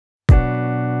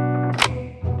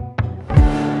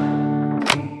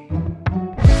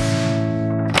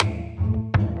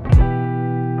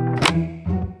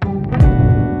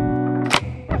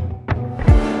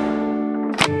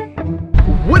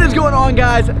on,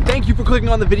 guys? Thank you for clicking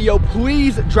on the video.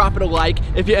 Please drop it a like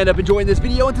if you end up enjoying this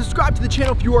video, and subscribe to the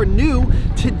channel if you are new.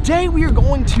 Today we are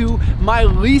going to my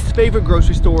least favorite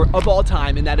grocery store of all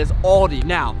time, and that is Aldi.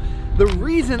 Now, the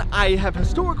reason I have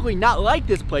historically not liked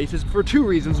this place is for two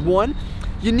reasons. One,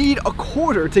 you need a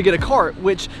quarter to get a cart,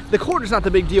 which the quarter's not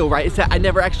the big deal, right? It's that I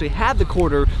never actually had the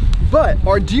quarter, but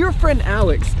our dear friend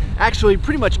Alex actually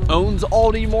pretty much owns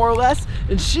Aldi more or less,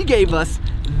 and she gave us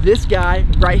this guy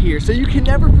right here. So you can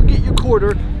never forget your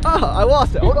quarter. Oh, I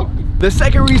lost it, hold on. The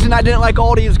second reason I didn't like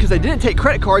Aldi is because they didn't take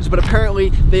credit cards, but apparently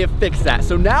they have fixed that.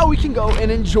 So now we can go and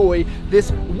enjoy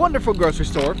this wonderful grocery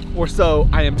store, or so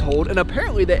I am told. And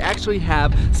apparently they actually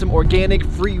have some organic,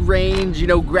 free range, you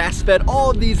know, grass-fed, all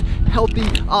of these healthy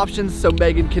options so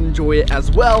Megan can enjoy it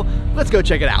as well. Let's go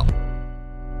check it out.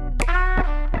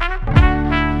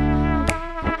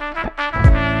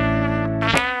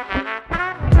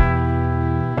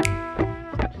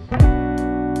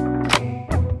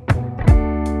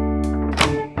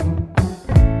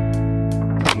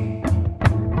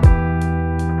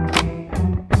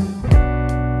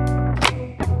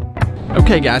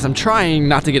 Okay guys, I'm trying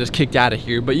not to get us kicked out of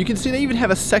here, but you can see they even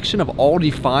have a section of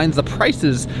Aldi finds. The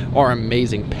prices are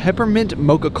amazing. Peppermint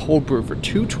mocha cold brew for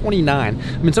 $2.29. I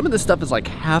mean, some of this stuff is like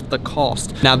half the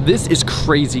cost. Now this is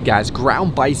crazy, guys.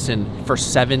 Ground bison for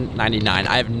 $7.99.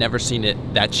 I have never seen it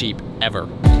that cheap, ever.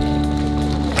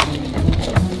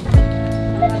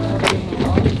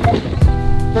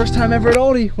 First time ever at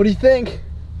Aldi. What do you think?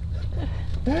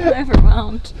 I'm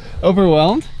overwhelmed.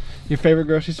 Overwhelmed? Your favorite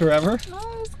grocery store ever?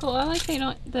 Cool. I like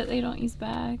that they don't use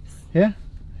bags. Yeah,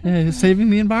 it's saving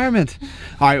the environment.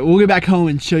 All right, we'll get back home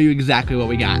and show you exactly what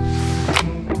we got.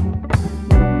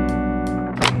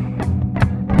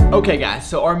 Okay guys,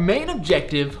 so our main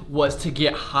objective was to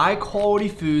get high quality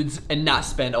foods and not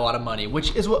spend a lot of money,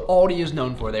 which is what Aldi is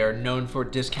known for. They are known for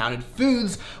discounted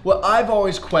foods. What I've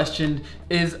always questioned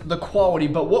is the quality,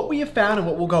 but what we have found and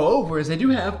what we'll go over is they do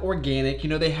have organic, you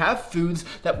know, they have foods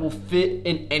that will fit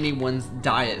in anyone's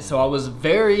diet. So I was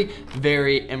very,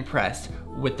 very impressed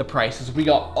with the prices. We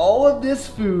got all of this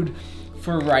food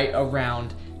for right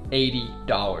around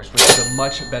 $80, which is a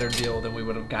much better deal than we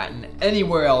would have gotten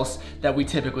anywhere else that we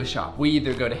typically shop. We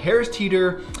either go to Harris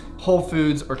Teeter, Whole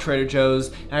Foods, or Trader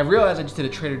Joe's. And I realized I just did a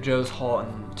Trader Joe's haul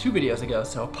in 2 videos ago,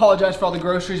 so apologize for all the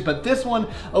groceries, but this one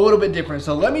a little bit different.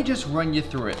 So let me just run you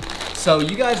through it. So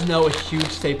you guys know a huge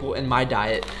staple in my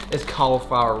diet is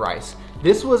cauliflower rice.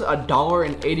 This was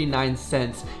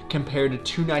 $1.89 compared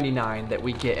to $2.99 that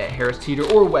we get at Harris Teeter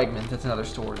or Wegmans. That's another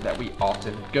store that we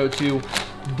often go to.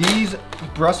 These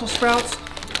Brussels sprouts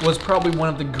was probably one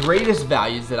of the greatest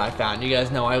values that I found. You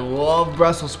guys know I love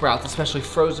Brussels sprouts, especially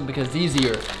frozen, because these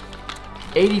are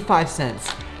 85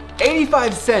 cents.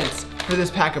 85 cents for this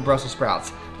pack of Brussels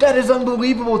sprouts. That is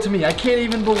unbelievable to me. I can't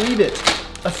even believe it.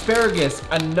 Asparagus,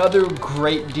 another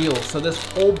great deal. So this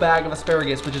whole bag of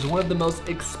asparagus, which is one of the most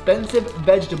expensive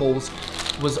vegetables,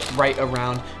 was right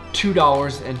around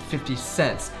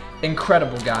 $2.50.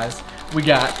 Incredible, guys. We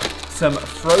got some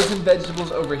frozen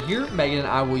vegetables over here. Megan and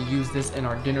I will use this in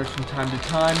our dinners from time to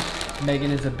time.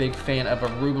 Megan is a big fan of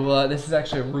arugula. This is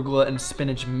actually arugula and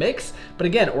spinach mix, but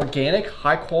again, organic,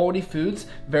 high quality foods.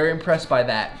 Very impressed by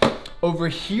that. Over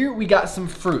here, we got some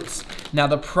fruits. Now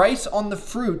the price on the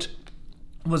fruit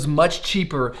was much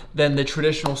cheaper than the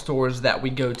traditional stores that we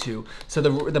go to. So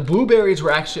the blueberries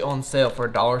were actually on sale for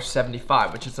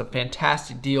 $1.75, which is a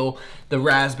fantastic deal. The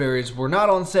raspberries were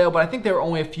not on sale, but I think they were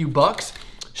only a few bucks.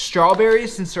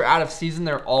 Strawberries, since they're out of season,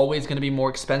 they're always gonna be more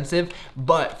expensive,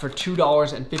 but for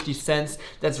 $2.50,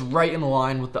 that's right in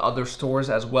line with the other stores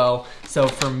as well. So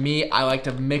for me, I like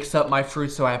to mix up my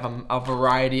fruits so I have a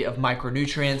variety of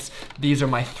micronutrients. These are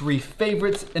my 3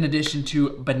 favorites, in addition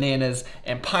to bananas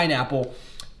and pineapple.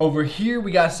 Over here,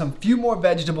 we got some few more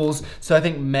vegetables. So I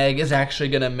think Meg is actually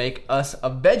gonna make us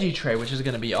a veggie tray, which is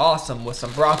gonna be awesome, with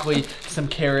some broccoli, some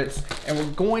carrots, and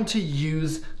we're going to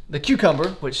use the cucumber,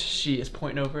 which she is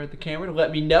pointing over at the camera to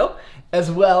let me know, as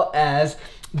well as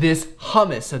this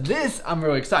hummus. So this I'm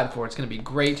really excited for. It's gonna be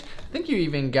great. I think you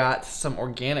even got some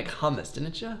organic hummus,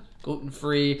 didn't you?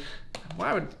 Gluten-free.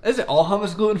 Why would, is it all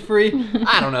hummus gluten-free?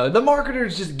 I don't know. The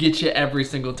marketers just get you every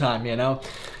single time, you know?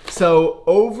 So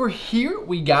over here,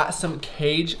 we got some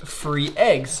cage-free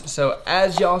eggs. So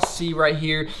as y'all see right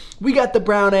here, we got the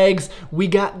brown eggs, we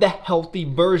got the healthy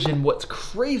version. What's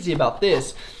crazy about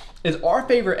this is our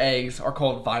favorite eggs are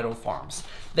called Vital Farms.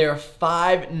 They're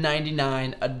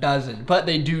 $5.99 a dozen, but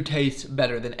they do taste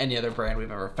better than any other brand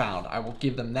we've ever found. I will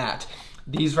give them that.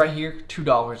 These right here,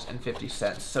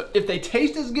 $2.50. So if they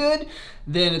taste as good,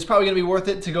 then it's probably gonna be worth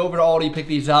it to go over to Aldi, pick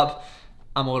these up.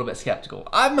 I'm a little bit skeptical.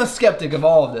 I'm a skeptic of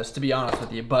all of this, to be honest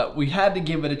with you, but we had to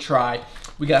give it a try.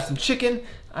 We got some chicken.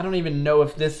 I don't even know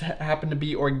if this happened to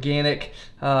be organic,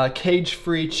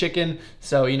 cage-free chicken.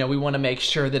 So, you know, we want to make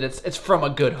sure that it's from a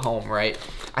good home, right?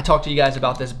 I talked to you guys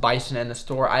about this bison in the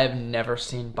store. I have never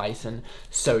seen bison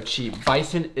so cheap.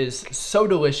 Bison is so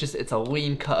delicious. It's a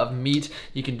lean cut of meat.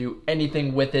 You can do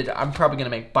anything with it. I'm probably gonna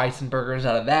make bison burgers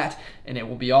out of that, and it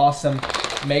will be awesome.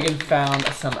 Megan found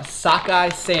some sockeye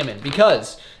salmon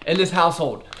because in this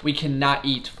household, we cannot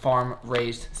eat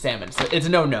farm-raised salmon. So it's a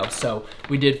no-no. So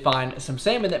we did find some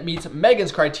salmon that meets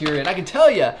Megan's criteria. And I can tell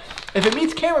you, if it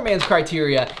meets cameraman's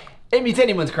criteria, it meets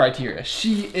anyone's criteria.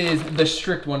 She is the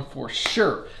strict one for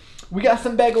sure. We got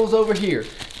some bagels over here.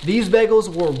 These bagels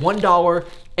were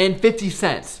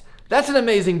 $1.50. That's an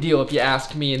amazing deal if you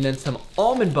ask me. And then some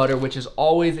almond butter, which is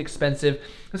always expensive.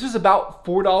 This was about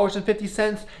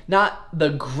 $4.50. Not the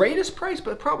greatest price,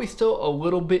 but probably still a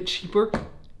little bit cheaper.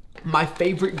 My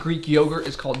favorite Greek yogurt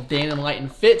is called Dan and Light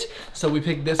and Fit, so we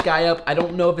picked this guy up. I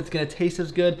don't know if it's gonna taste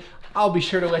as good. I'll be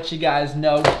sure to let you guys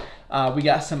know. We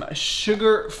got some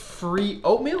sugar-free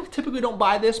oatmeal. Typically don't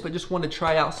buy this, but just want to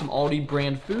try out some Aldi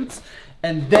brand foods.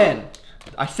 And then,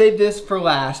 I saved this for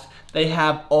last. They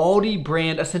have Aldi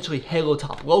brand, essentially Halo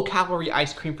Top, low-calorie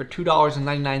ice cream for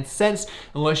 $2.99.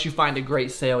 Unless you find a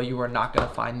great sale, you are not gonna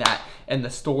find that in the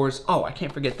stores. Oh, I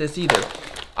can't forget this either.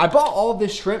 I bought all of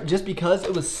this shrimp just because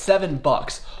it was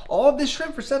 $7. All of this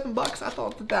shrimp for $7, I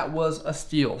thought that that was a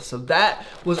steal. So that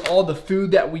was all the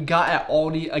food that we got at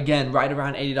Aldi. Again, right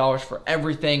around $80 for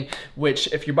everything, which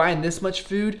if you're buying this much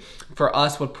food, for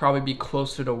us would probably be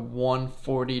closer to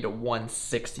 $140 to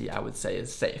 $160, I would say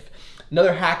is safe.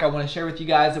 Another hack I want to share with you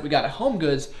guys that we got at Home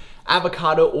Goods,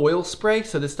 avocado oil spray.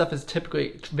 So this stuff is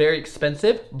typically very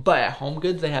expensive, but at Home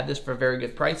Goods, they have this for very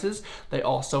good prices. They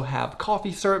also have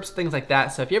coffee syrups, things like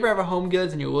that. So if you ever have a Home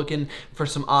Goods and you're looking for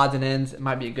some odds and ends, it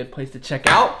might be a good place to check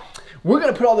out. We're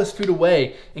gonna put all this food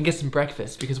away and get some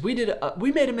breakfast because we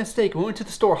made a mistake. We went to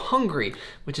the store hungry,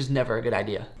 which is never a good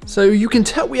idea. So you can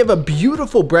tell we have a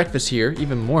beautiful breakfast here,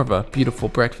 even more of a beautiful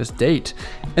breakfast date.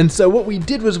 And so what we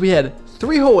did was we had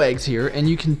 3 whole eggs here, and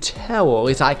you can tell, or at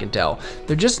least I can tell,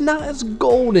 they're just not as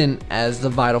golden as the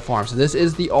Vital Farm. So this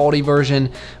is the Aldi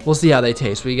version. We'll see how they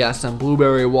taste. We got some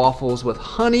blueberry waffles with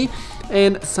honey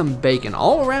and some bacon.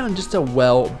 All around, just a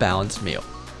well-balanced meal.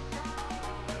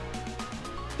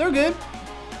 They're good.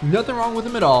 Nothing wrong with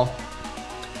them at all.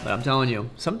 But I'm telling you,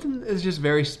 something is just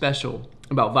very special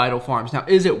about Vital Farms. Now,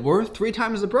 is it worth 3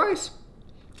 times the price?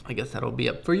 I guess that'll be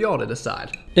up for y'all to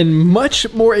decide. In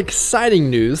much more exciting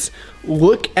news,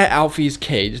 look at Alfie's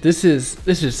cage. This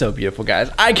is so beautiful, guys.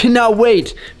 I cannot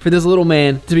wait for this little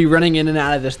man to be running in and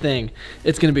out of this thing.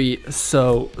 It's gonna be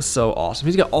so awesome.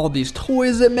 He's got all these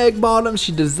toys that Meg bought him.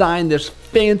 She designed this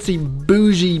fancy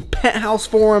bougie penthouse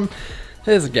for him.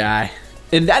 This guy.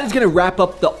 And that is gonna wrap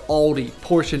up the Aldi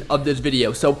portion of this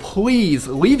video. So please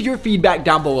leave your feedback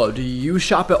down below. Do you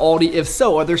shop at Aldi? If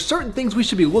so, are there certain things we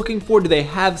should be looking for? Do they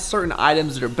have certain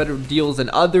items that are better deals than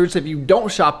others? If you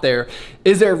don't shop there,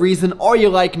 is there a reason? Are you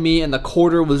like me and the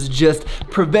quarter was just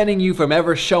preventing you from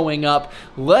ever showing up?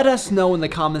 Let us know in the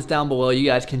comments down below. You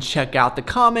guys can check out the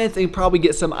comments and probably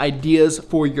get some ideas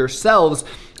for yourselves.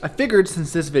 I figured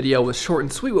since this video was short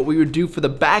and sweet, what we would do for the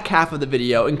back half of the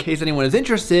video, in case anyone is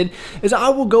interested, is I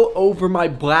will go over my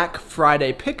Black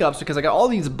Friday pickups because I got all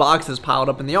these boxes piled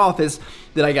up in the office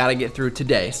that I gotta get through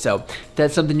today. So if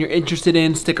that's something you're interested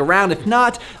in, stick around. If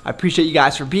not, I appreciate you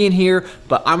guys for being here,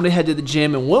 but I'm gonna head to the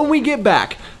gym, and when we get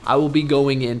back, I will be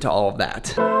going into all of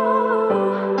that.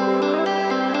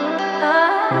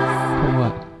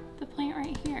 What? The plant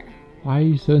right here. Why are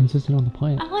you so insistent on the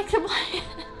plant? I like the plant.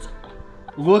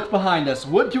 Look behind us.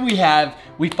 What do we have?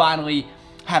 We finally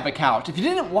have a couch. If you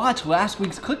didn't watch last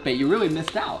week's clickbait, you really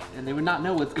missed out, and they would not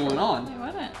know what's going on. They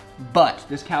wouldn't. But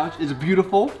this couch is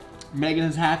beautiful. Megan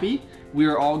is happy. We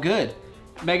are all good.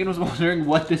 Megan was wondering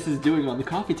what this is doing on the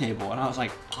coffee table, and I was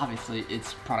like, obviously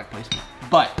it's product placement.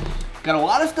 But got a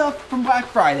lot of stuff from Black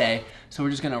Friday, so we're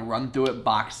just gonna run through it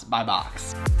box by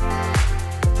box.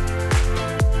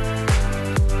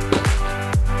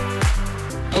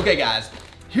 Okay, guys.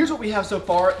 Here's what we have so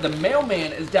far. The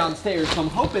mailman is downstairs, so I'm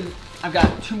hoping I've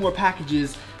got 2 more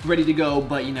packages ready to go,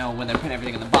 but you know, when they're putting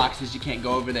everything in the boxes, you can't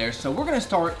go over there. So we're gonna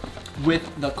start with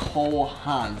the Cole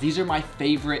Haans. These are my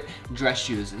favorite dress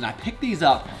shoes, and I picked these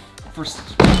up for...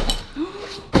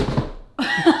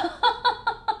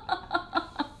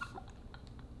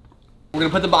 We're gonna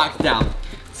put the box down.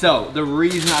 So the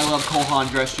reason I love Cole Haan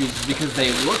dress shoes is because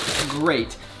they look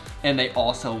great and they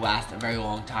also last a very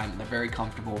long time. They're very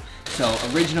comfortable. So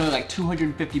originally like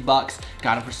 250 bucks,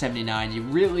 got them for 79. You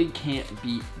really can't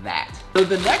beat that. So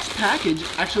the next package,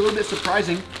 actually a little bit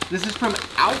surprising, this is from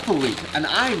Alpha League, and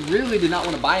I really did not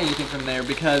want to buy anything from there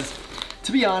because,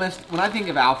 to be honest, when I think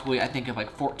of Alpha League, I think of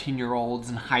like 14-year-olds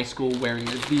in high school wearing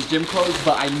these gym clothes,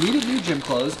 but I needed new gym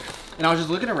clothes, and I was just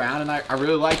looking around, and I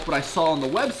really liked what I saw on the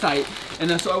website, and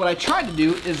then so what I tried to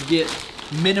do is get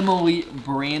minimally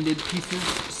branded pieces.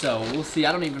 So we'll see.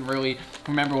 I don't even really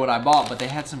remember what I bought, but they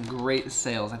had some great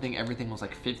sales. I think everything was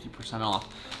like 50% off.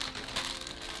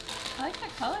 I like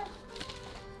that color.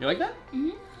 You like that?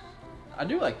 Mm-hmm. I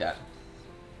do like that.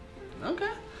 Okay.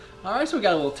 All right, so we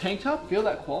got a little tank top. Feel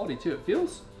that quality too. It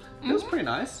feels pretty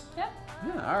nice. Yeah.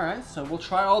 Yeah, all right. So we'll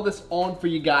try all this on for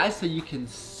you guys so you can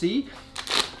see.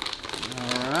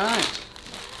 All right.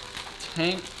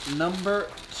 Tank number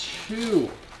 2.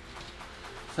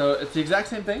 So it's the exact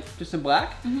same thing, just in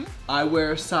black. Mm-hmm. I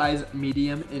wear size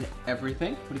medium in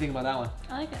everything. What do you think about that one?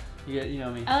 I like it. You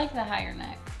know me. I like the higher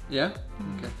neck. Yeah?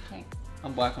 Mm-hmm. Okay. Thanks.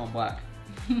 I'm black on black.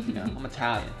 You know, I'm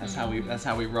Italian. That's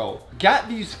how we roll. Got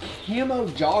these camo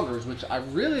joggers, which I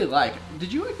really like.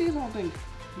 Did you like these? I don't think.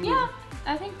 Yeah,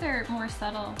 I think they're more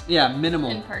subtle. Yeah,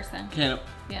 minimal. In person.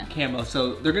 Camo.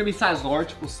 So they're gonna be size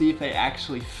large. We'll see if they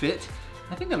actually fit.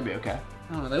 I think that'll be okay.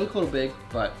 I don't know. They look a little big,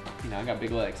 but you know, I got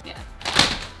big legs. Yeah.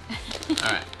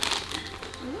 All right.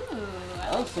 Ooh, I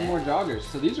Oh, like some that. more joggers.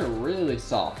 So these are really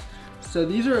soft. So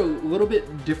these are a little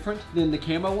bit different than the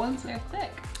camo ones. They're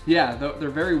thick. Yeah, they're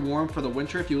very warm for the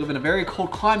winter. If you live in a very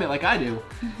cold climate like I do,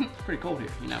 it's pretty cold here,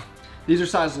 you know. These are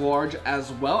size large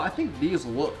as well. I think these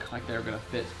look like they're gonna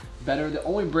fit better. The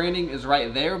only branding is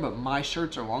right there, but my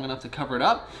shirts are long enough to cover it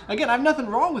up. Again, I have nothing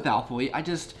wrong with Alpha Elite. I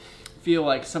just feel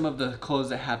like some of the clothes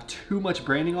that have too much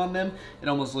branding on them, it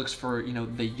almost looks for, you know,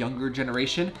 the younger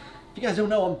generation. If you guys don't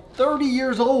know, I'm 30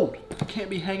 years old. I can't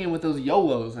be hanging with those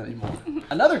YOLOs anymore.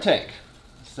 Another tank.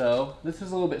 So this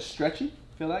is a little bit stretchy.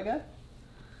 Feel that, guy?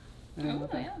 Oh,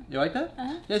 yeah. You like that?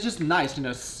 Uh-huh. Yeah, it's just nice, you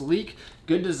know, sleek,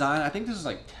 good design. I think this is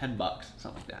like 10 bucks,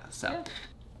 something like that. So, Yeah.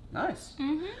 nice.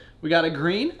 Mm-hmm. We got a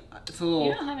green. It's a little.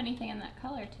 You don't have anything in that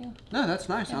color, too. No, that's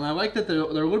nice, Yeah. and I like that they're a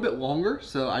little bit longer,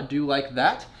 so I do like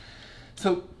that.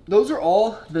 So those are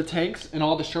all the tanks and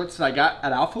all the shirts that I got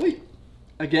at Alpha Elite.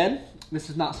 Again, this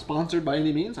is not sponsored by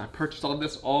any means. I purchased all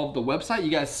this off the website. You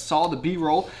guys saw the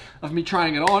B-roll of me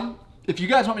trying it on. If you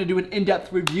guys want me to do an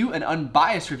in-depth review, an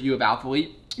unbiased review of Alpha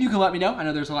Elite, you can let me know. I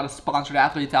know there's a lot of sponsored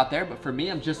athletes out there, but for me,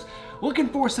 I'm just looking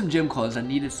for some gym clothes. I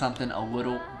needed something a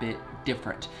little bit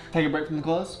different. Take a break from the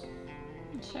clothes?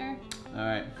 Sure. All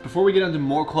right, before we get into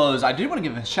more clothes, I did want to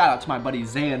give a shout out to my buddy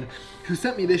Zan, who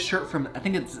sent me this shirt from, I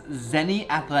think it's Zeni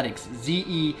Athletics,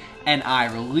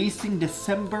 Z-E-N-I, releasing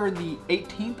December the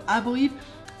 18th, I believe.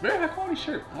 Very high quality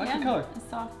shirt, I like the color. It's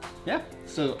soft. Yeah,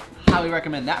 so highly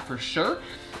recommend that for sure.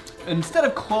 Instead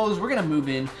of clothes, we're gonna move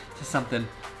in to something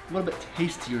a little bit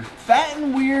tastier. Fat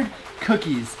and Weird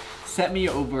Cookies sent me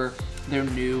over their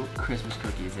new Christmas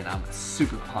cookies, and I'm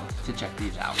super pumped to check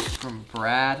these out. From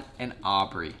Brad and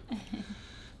Aubrey.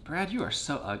 Brad, you are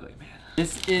so ugly, man.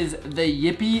 This is the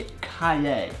Yippee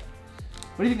Kaye.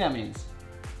 What do you think that means?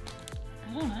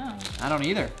 I don't know. I don't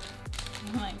either.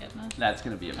 Oh my goodness. That's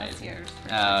gonna be amazing. That's yours.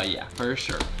 Oh yeah, for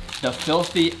sure. The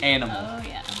Filthy Animal. Oh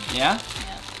yeah. Yeah?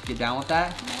 Yeah. Get down with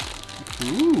that?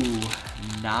 Yeah. Ooh,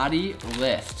 Naughty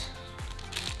List.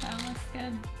 That looks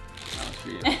good. That was for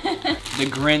you.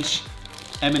 The Grinch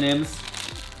M&M's.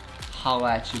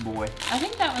 Holla at you, boy. I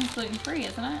think that one's gluten-free,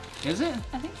 isn't it? Is it?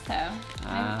 I think so.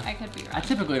 I could be wrong. I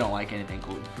typically don't like anything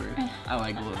gluten-free. I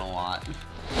like gluten a lot.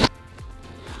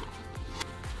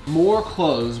 More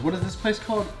clothes. What is this place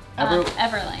called?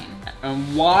 Everlane.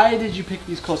 And why did you pick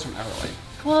these clothes from Everlane?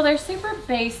 Well, they're super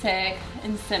basic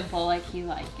and simple, like you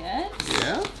like it.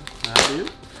 Yeah, I do.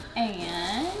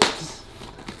 And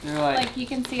They're like you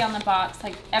can see on the box,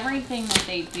 like everything that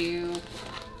they do,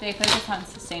 they focus on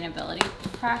sustainability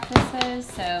practices.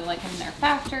 So like in their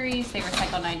factories, they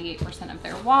recycle 98% of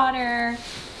their water.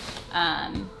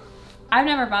 I've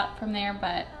never bought from there,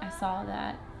 but I saw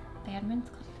that they had men's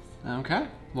clothes. Okay,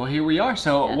 well here we are.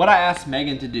 So what I asked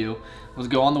Megan to do was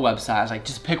go on the website. I was like,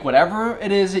 just pick whatever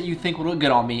it is that you think will look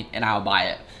good on me and I'll buy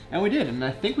it. And we did, and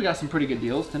I think we got some pretty good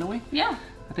deals, didn't we? Yeah.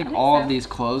 I think all of these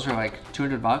clothes are like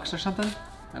 200 bucks or something.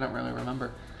 I don't really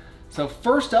remember. So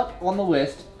first up on the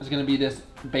list is gonna be this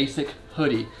basic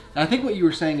hoodie. And I think what you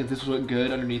were saying is this would look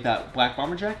good underneath that black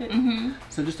bomber jacket. Mm-hmm.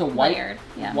 So just a white, Layered,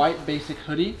 yeah. white basic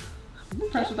hoodie. I'm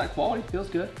impressed with that quality, feels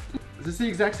good. Is this the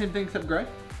exact same thing except gray?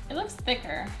 It looks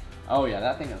thicker. Oh yeah,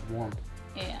 that thing is warm.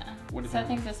 Yeah. What do you So I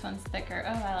think? think this one's thicker.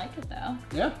 Oh, I like it though.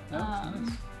 Yeah, that looks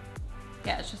nice.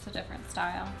 Yeah, it's just a different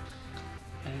style.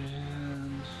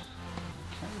 And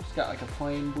it's got like a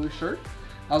plain blue shirt.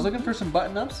 I was looking for some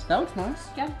button-ups. That looks nice.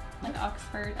 Yeah, like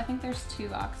Oxford. I think there's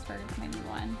 2 Oxfords, maybe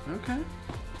 1. Okay.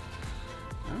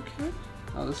 Okay.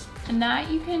 Oh, this. And that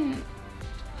you can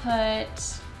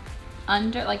put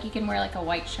under, like you can wear like a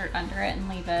white shirt under it and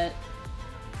leave it,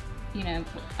 you know,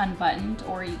 unbuttoned,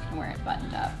 or you can wear it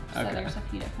buttoned up. So Okay. there's a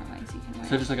few different ways you can wear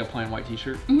So it. just like a plain white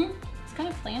t-shirt? Mm-hmm. It's kind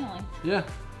of flannelly. Yeah.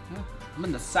 I'm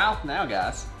in the South now,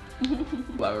 guys.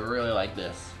 But I really like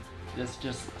this. This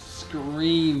just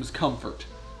screams comfort.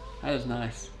 That is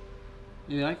nice.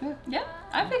 You like that? Yeah,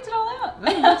 I picked it all out.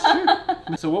 Yeah, that's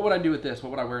true. So what would I do with this? What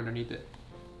would I wear underneath it?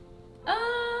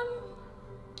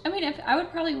 I mean, if I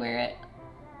would probably wear it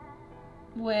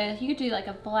with, you could do like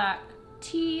a black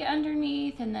tee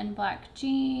underneath and then black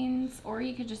jeans, or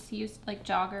you could just use like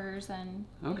joggers and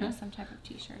you know, some type of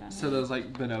t-shirt underneath. So those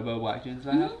like Bonobo black jeans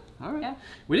that I have? All right. Yeah.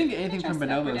 We didn't get anything from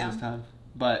Dress it up or Bonobos down. this time,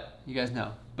 but you guys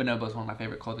know Bonobo is one of my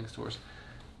favorite clothing stores.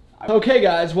 Okay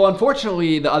guys, well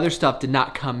unfortunately the other stuff did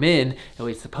not come in, at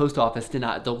least the post office did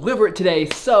not deliver it today,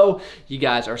 so you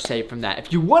guys are safe from that.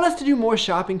 If you want us to do more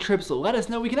shopping trips, let us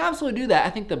know. We can absolutely do that. I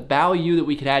think the value that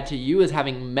we could add to you is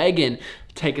having Megan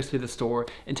take us through the store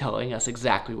and telling us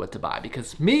exactly what to buy,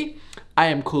 because me, I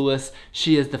am clueless.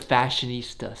 She is the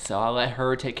fashionista, so I'll let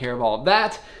her take care of all of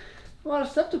that. A lot of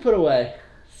stuff to put away.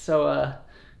 So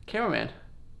cameraman,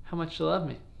 how much you love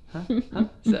me? Huh?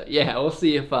 So yeah, we'll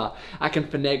see if I can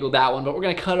finagle that one, but we're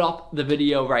gonna cut off the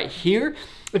video right here.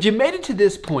 If you made it to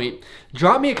this point,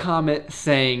 drop me a comment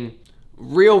saying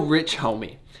real rich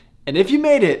homie, and if you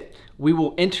made it, we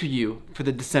will enter you for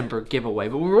the December giveaway.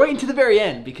 But we're waiting to the very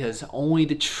end because only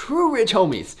the true rich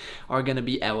homies are gonna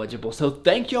be eligible. So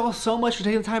thank you all so much for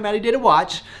taking the time out of your day to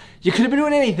watch. You could have been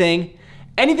doing anything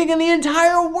in the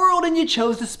entire world, and you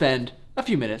chose to spend a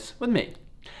few minutes with me.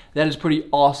 That is pretty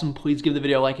awesome. Please give the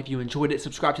video a like if you enjoyed it.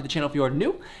 Subscribe to the channel if you are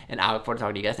new, and I look forward to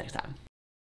talking to you guys next time.